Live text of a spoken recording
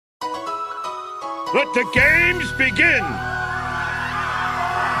Let the games begin!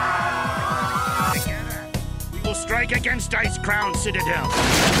 Together, we will strike against Ice Crown Citadel.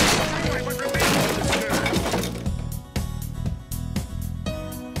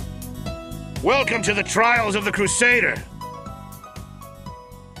 Welcome to the Trials of the Crusader.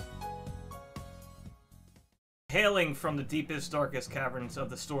 Hailing from the deepest, darkest caverns of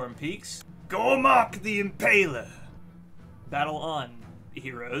the Storm Peaks, Gormak the Impaler. Battle on,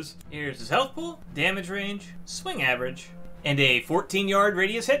 heroes. Here's his health pool, damage range, swing average, and a 14-yard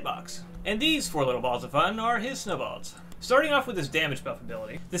radius hitbox. And these four little balls of fun are his snowballs. Starting off with his damage buff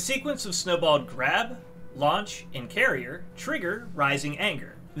ability, the sequence of snowballed grab, launch, and carrier trigger Rising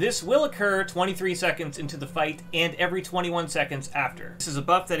Anger. This will occur 23 seconds into the fight and every 21 seconds after. This is a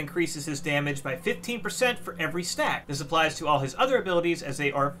buff that increases his damage by 15% for every stack. This applies to all his other abilities as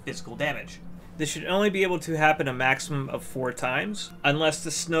they are physical damage. This should only be able to happen a maximum of 4 times, unless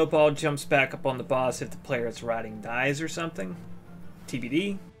the snowball jumps back up on the boss if the player it's riding dies or something.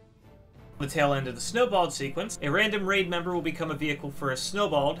 TBD. On the tail end of the snowballed sequence, a random raid member will become a vehicle for a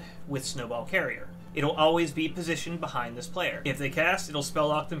snowballed with snowball carrier. It'll always be positioned behind this player. If they cast, it'll spell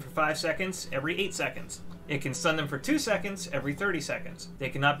lock them for 5 seconds every 8 seconds. It can stun them for 2 seconds every 30 seconds. They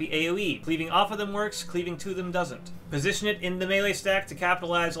cannot be AoE. Cleaving off of them works, cleaving to them doesn't. Position it in the melee stack to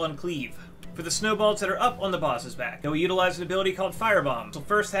capitalize on cleave. For the snowballs that are up on the boss's back, they will utilize an ability called Firebomb. This will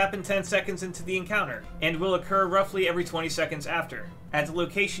first happen 10 seconds into the encounter, and will occur roughly every 20 seconds after. At the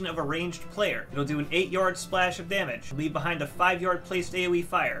location of a ranged player, it'll do an 8-yard splash of damage, leave behind a 5-yard placed AoE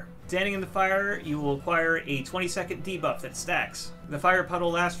fire. Standing in the fire, you will acquire a 20-second debuff that stacks. The fire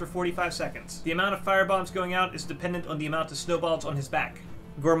puddle lasts for 45 seconds. The amount of firebombs going out is dependent on the amount of snowballs on his back.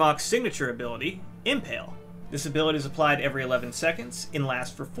 Gormak's signature ability, Impale. This ability is applied every 11 seconds and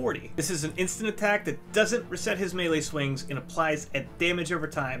lasts for 40. This is an instant attack that doesn't reset his melee swings and applies a damage over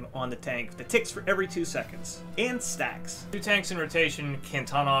time on the tank that ticks for every 2 seconds, and stacks. 2 tanks in rotation can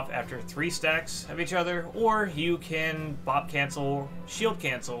taunt off after 3 stacks of each other, or you can bop cancel, shield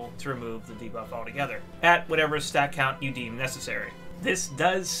cancel to remove the debuff altogether, at whatever stack count you deem necessary. This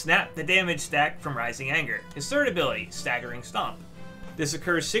does snap the damage stack from Rising Anger. His third ability, Staggering Stomp. This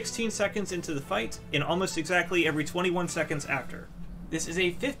occurs 16 seconds into the fight, and almost exactly every 21 seconds after. This is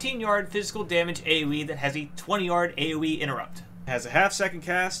a 15-yard physical damage AoE that has a 20-yard AoE interrupt. It has a half-second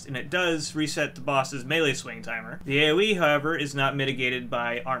cast, and it does reset the boss's melee swing timer. The AoE, however, is not mitigated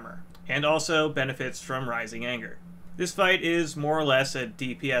by armor, and also benefits from Rising Anger. This fight is more or less a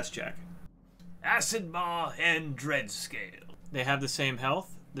DPS check. Acid Maw and Dreadscale. They have the same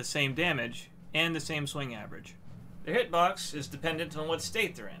health, the same damage, and the same swing average. Their hitbox is dependent on what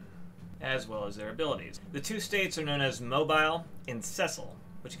state they're in, as well as their abilities. The 2 states are known as Mobile and Sessile,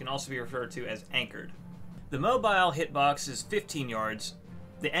 which can also be referred to as Anchored. The Mobile hitbox is 15 yards,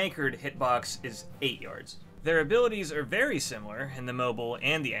 the Anchored hitbox is 8 yards. Their abilities are very similar in the Mobile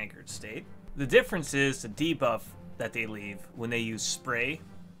and the Anchored state. The difference is the debuff that they leave when they use Spray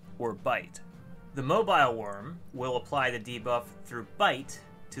or Bite. The Mobile Worm will apply the debuff through Bite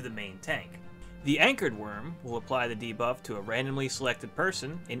to the main tank. The Anchored Worm will apply the debuff to a randomly selected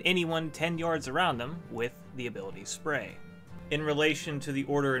person and anyone 10 yards around them with the ability Spray. In relation to the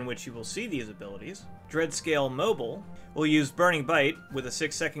order in which you will see these abilities, Dreadscale Mobile will use Burning Bite with a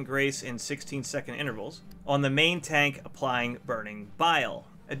 6-second grace and 16-second intervals on the main tank, applying Burning Bile,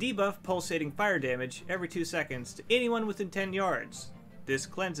 a debuff pulsating fire damage every 2 seconds to anyone within 10 yards. This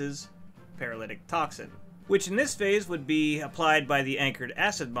cleanses Paralytic Toxin, which in this phase would be applied by the Anchored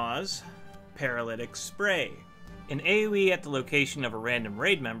Acid Maws, Paralytic Spray, an AoE at the location of a random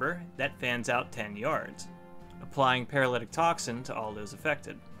raid member that fans out 10 yards, applying Paralytic Toxin to all those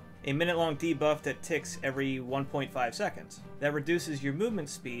affected. A minute-long debuff that ticks every 1.5 seconds. That reduces your movement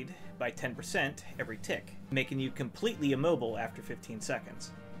speed by 10% every tick, making you completely immobile after 15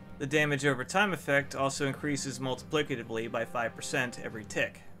 seconds. The damage over time effect also increases multiplicatively by 5% every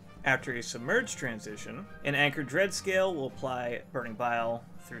tick. After a submerged transition, an Anchored Dreadscale will apply Burning Bile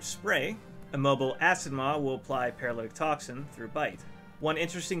through Spray. A Mobile Acid Maw will apply Paralytic Toxin through Bite. One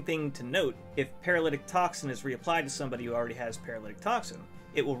interesting thing to note, if Paralytic Toxin is reapplied to somebody who already has Paralytic Toxin,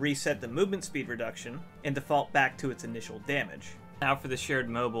 it will reset the movement speed reduction and default back to its initial damage. Now for the shared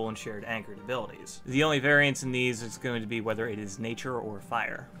Mobile and shared Anchored abilities. The only variance in these is going to be whether it is nature or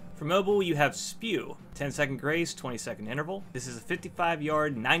fire. For Mobile, you have Spew, 10-second grace, 20-second interval. This is a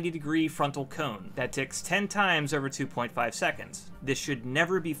 55-yard, 90-degree frontal cone that ticks 10 times over 2.5 seconds. This should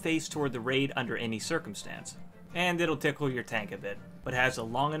never be faced toward the raid under any circumstance. And it'll tickle your tank a bit, but has a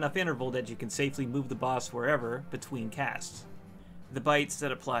long enough interval that you can safely move the boss wherever between casts. The bites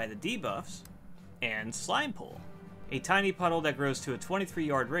that apply the debuffs, and Slime Pull, a tiny puddle that grows to a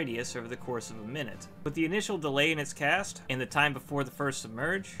 23-yard radius over the course of a minute. With the initial delay in its cast, and the time before the first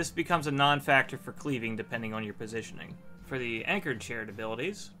submerge, this becomes a non-factor for cleaving depending on your positioning. For the anchored shared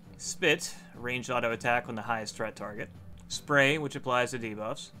abilities, Spit, ranged auto attack on the highest threat target, Spray, which applies to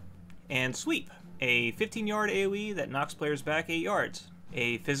debuffs, and Sweep, a 15-yard AoE that knocks players back 8 yards,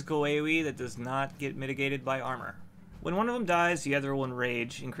 a physical AoE that does not get mitigated by armor. When one of them dies, the other will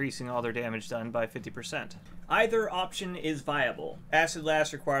enrage, increasing all their damage done by 50%. Either option is viable. Acid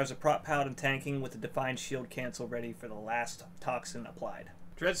Last requires a prop paladin tanking with a defined shield cancel ready for the last toxin applied.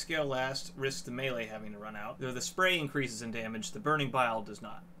 Dreadscale Last risks the melee having to run out. Though the spray increases in damage, the burning bile does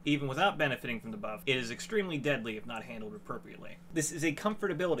not. Even without benefiting from the buff, it is extremely deadly if not handled appropriately. This is a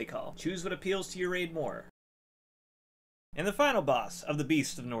comfortability call. Choose what appeals to your raid more. And the final boss of the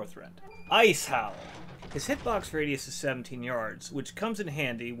Beasts of Northrend, Ice Howl. His hitbox radius is 17 yards, which comes in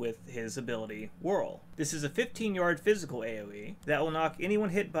handy with his ability, Whirl. This is a 15-yard physical AoE that will knock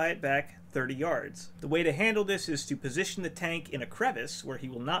anyone hit by it back 30 yards. The way to handle this is to position the tank in a crevice where he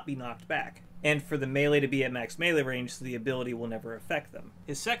will not be knocked back, and for the melee to be at max melee range so the ability will never affect them.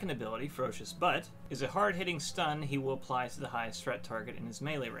 His second ability, Ferocious Butt, is a hard-hitting stun he will apply to the highest threat target in his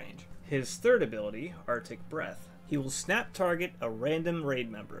melee range. His third ability, Arctic Breath, he will snap target a random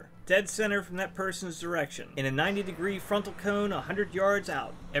raid member, dead center from that person's direction, in a 90-degree frontal cone 100 yards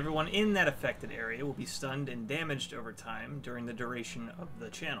out. Everyone in that affected area will be stunned and damaged over time during the duration of the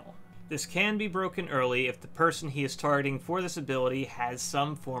channel. This can be broken early if the person he is targeting for this ability has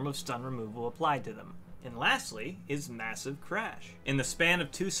some form of stun removal applied to them. And lastly is Massive Crash. In the span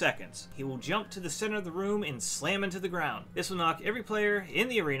of 2 seconds, he will jump to the center of the room and slam into the ground. This will knock every player in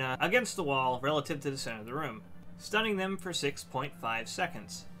the arena against the wall relative to the center of the room, stunning them for 6.5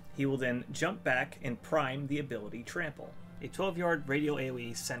 seconds. He will then jump back and prime the ability Trample, a 12-yard radial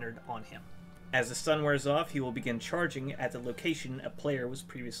AoE centered on him. As the stun wears off, he will begin charging at the location a player was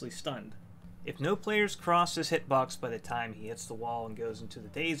previously stunned. If no players cross his hitbox by the time he hits the wall and goes into the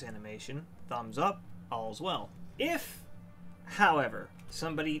daze animation, thumbs up, all's well. If, however,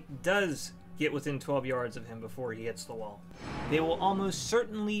 somebody does get within 12 yards of him before he hits the wall, they will almost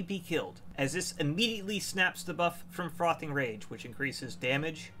certainly be killed, as this immediately snaps the buff from Frothing Rage, which increases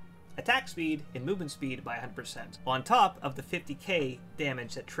damage, attack speed, and movement speed by 100%, on top of the 50k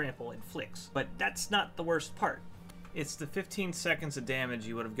damage that Trample inflicts. But that's not the worst part. It's the 15 seconds of damage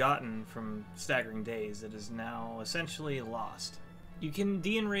you would have gotten from Staggering Daze that is now essentially lost. You can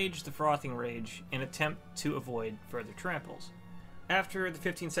de-enrage the Frothing Rage and attempt to avoid further tramples. After the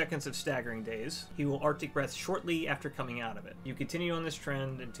 15 seconds of Staggering Daze, he will Arctic Breath shortly after coming out of it. You continue on this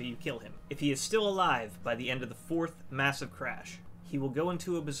trend until you kill him. If he is still alive by the end of the 4th Massive Crash, he will go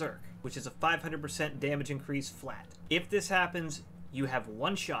into a Berserk, which is a 500% damage increase flat. If this happens, you have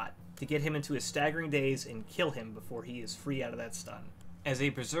one shot to get him into a Staggering Daze and kill him before he is free out of that stun, as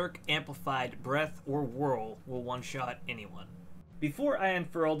a Berserk amplified Breath or Whirl will one-shot anyone. Before I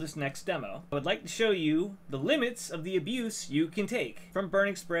unfurl this next demo, I would like to show you the limits of the abuse you can take from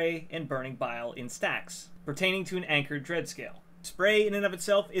Burning Spray and Burning Bile in stacks, pertaining to an anchored Dreadscale. Spray in and of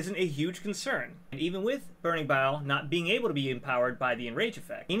itself isn't a huge concern, and even with Burning Bile not being able to be empowered by the Enrage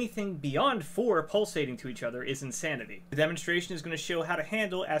effect, anything beyond 4 pulsating to each other is insanity. The demonstration is going to show how to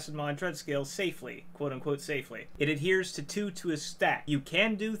handle Acid Mod Dreadscale safely, quote-unquote safely. It adheres to 2 to a stack. You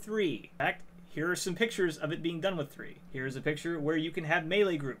can do 3. In fact, here are some pictures of it being done with 3. Here's a picture where you can have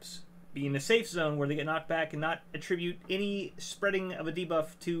melee groups be in a safe zone where they get knocked back and not attribute any spreading of a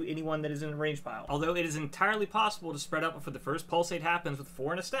debuff to anyone that is in a range pile. Although it is entirely possible to spread up before the first pulsate happens with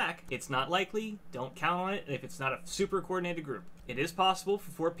 4 in a stack, it's not likely, don't count on it if it's not a super coordinated group. It is possible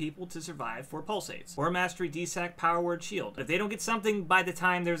for 4 people to survive 4 pulsates, or a Mastery DSAC Power Word Shield. If they don't get something by the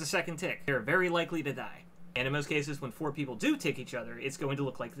time there's a second tick, they're very likely to die. And in most cases, when 4 people do tick each other, it's going to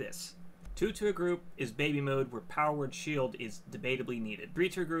look like this. 2 to a group is baby mode, where Power Word Shield is debatably needed. 3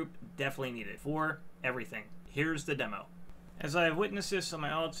 to a group, definitely needed. 4, everything. Here's the demo. As I have witnessed this on my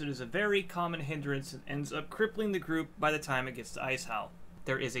alts, it is a very common hindrance and ends up crippling the group by the time it gets to Ice Howl.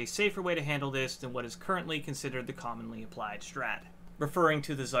 There is a safer way to handle this than what is currently considered the commonly applied strat, referring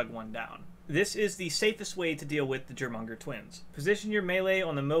to the Zug 1 down. This is the safest way to deal with the Germonger twins. Position your melee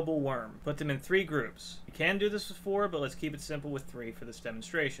on the mobile worm. Put them in 3 groups. You can do this with 4, but let's keep it simple with 3 for this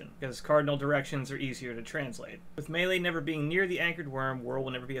demonstration, because cardinal directions are easier to translate. With melee never being near the anchored worm, Whirl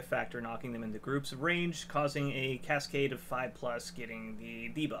will never be a factor, knocking them into groups of range, causing a cascade of 5+ getting the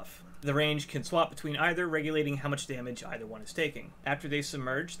debuff. The range can swap between either, regulating how much damage either one is taking. After they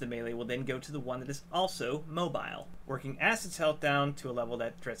submerge, the melee will then go to the one that is also mobile, working Acid's health down to a level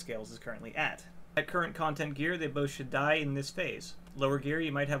that Dreadscales is currently at. At current content gear, they both should die in this phase. Lower gear,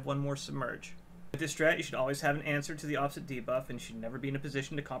 you might have one more submerge. With this strat, you should always have an answer to the opposite debuff, and you should never be in a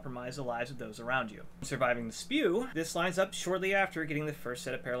position to compromise the lives of those around you. Surviving the spew, this lines up shortly after getting the first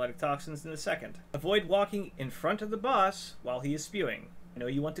set of paralytic toxins in the second. Avoid walking in front of the boss while he is spewing. I know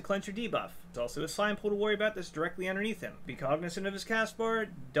you want to cleanse your debuff. There's also a slime pool to worry about that's directly underneath him. Be cognizant of his cast bar,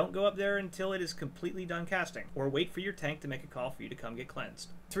 don't go up there until it is completely done casting, or wait for your tank to make a call for you to come get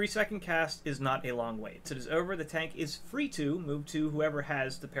cleansed. 3-second cast is not a long wait. So it is over, the tank is free to move to whoever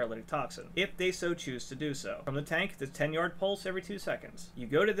has the paralytic toxin, if they so choose to do so. From the tank, the 10-yard pulse every 2 seconds. You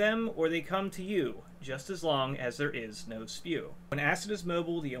go to them, or they come to you, just as long as there is no spew. When acid is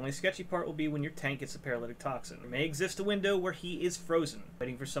mobile, the only sketchy part will be when your tank gets a paralytic toxin. There may exist a window where he is frozen,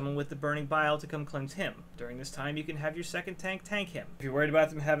 waiting for someone with the burning bile to come cleanse him. During this time, you can have your second tank him. If you're worried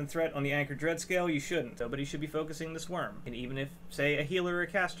about them having threat on the Anchor Dread scale, you shouldn't. Nobody should be focusing this worm. And even if, say, a healer or a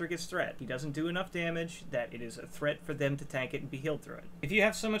caster gets threat, he doesn't do enough damage that it is a threat for them to tank it and be healed through it. If you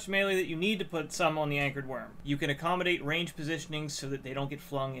have so much melee that you need to put some on the Anchored Worm, you can accommodate range positioning so that they don't get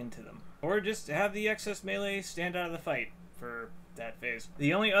flung into them. Or just have the excess melee stand out of the fight for that phase.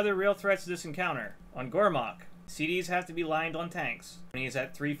 The only other real threats to this encounter, on Gormok, CDs have to be lined on tanks when he is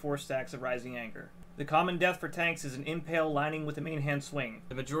at 3-4 stacks of Rising Anger. The common death for tanks is an impale lining with a main hand swing.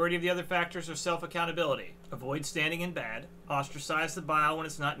 The majority of the other factors are self-accountability. Avoid standing in bad, ostracize the bile when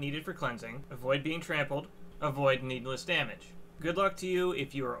it's not needed for cleansing, avoid being trampled, avoid needless damage. Good luck to you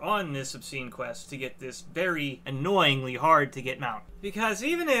if you are on this obscene quest to get this very annoyingly hard to get mount. Because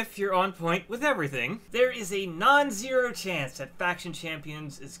even if you're on point with everything, there is a non-zero chance that Faction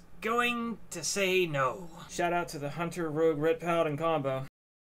Champions is going to say no. Shout out to the Hunter Rogue Red Paladin combo.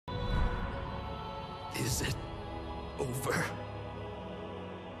 Is it over?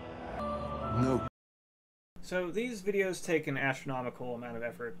 No. So these videos take an astronomical amount of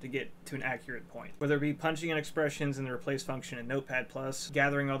effort to get to an accurate point. Whether it be punching in expressions in the replace function in Notepad+,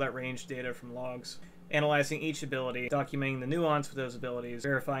 gathering all that range data from logs, analyzing each ability, documenting the nuance with those abilities,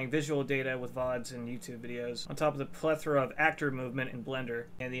 verifying visual data with VODs and YouTube videos, on top of the plethora of actor movement in Blender,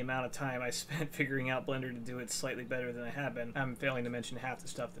 and the amount of time I spent figuring out Blender to do it slightly better than I have been. I'm failing to mention half the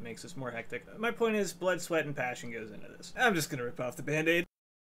stuff that makes this more hectic. My point is, blood, sweat, and passion goes into this. I'm just gonna rip off the band-aid.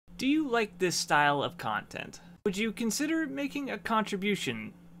 Do you like this style of content? Would you consider making a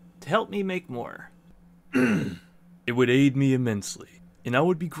contribution to help me make more? It would aid me immensely, and I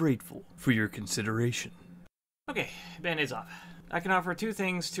would be grateful for your consideration. Okay, band-aids off. I can offer 2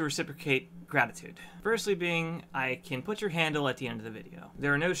 things to reciprocate gratitude. Firstly being, I can put your handle at the end of the video.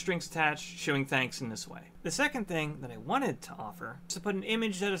 There are no strings attached showing thanks in this way. The second thing that I wanted to offer is to put an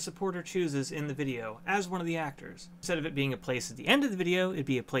image that a supporter chooses in the video as one of the actors. Instead of it being a place at the end of the video, it'd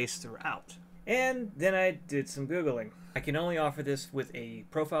be a place throughout. And then I did some Googling. I can only offer this with a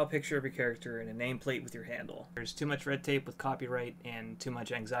profile picture of your character and a nameplate with your handle. There's too much red tape with copyright and too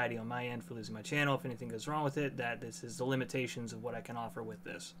much anxiety on my end for losing my channel if anything goes wrong with it, that this is the limitations of what I can offer with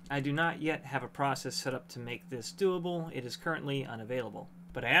this. I do not yet have a process set up to make this doable. It is currently unavailable.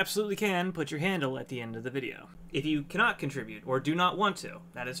 But I absolutely can put your handle at the end of the video. If you cannot contribute or do not want to,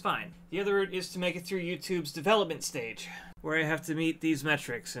 that is fine. The other is to make it through YouTube's development stage, where I have to meet these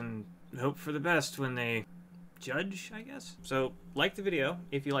metrics and hope for the best when they judge, I guess. So, like the video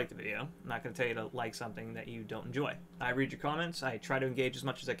if you like the video. I'm not going to tell you to like something that you don't enjoy. I read your comments, I try to engage as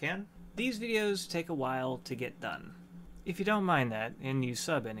much as I can. These videos take a while to get done. If you don't mind that, and you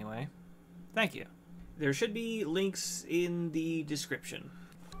sub anyway, thank you. There should be links in the description.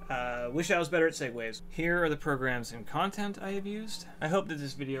 Wish I was better at segues. Here are the programs and content I have used. I hope that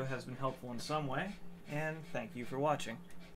this video has been helpful in some way, and thank you for watching.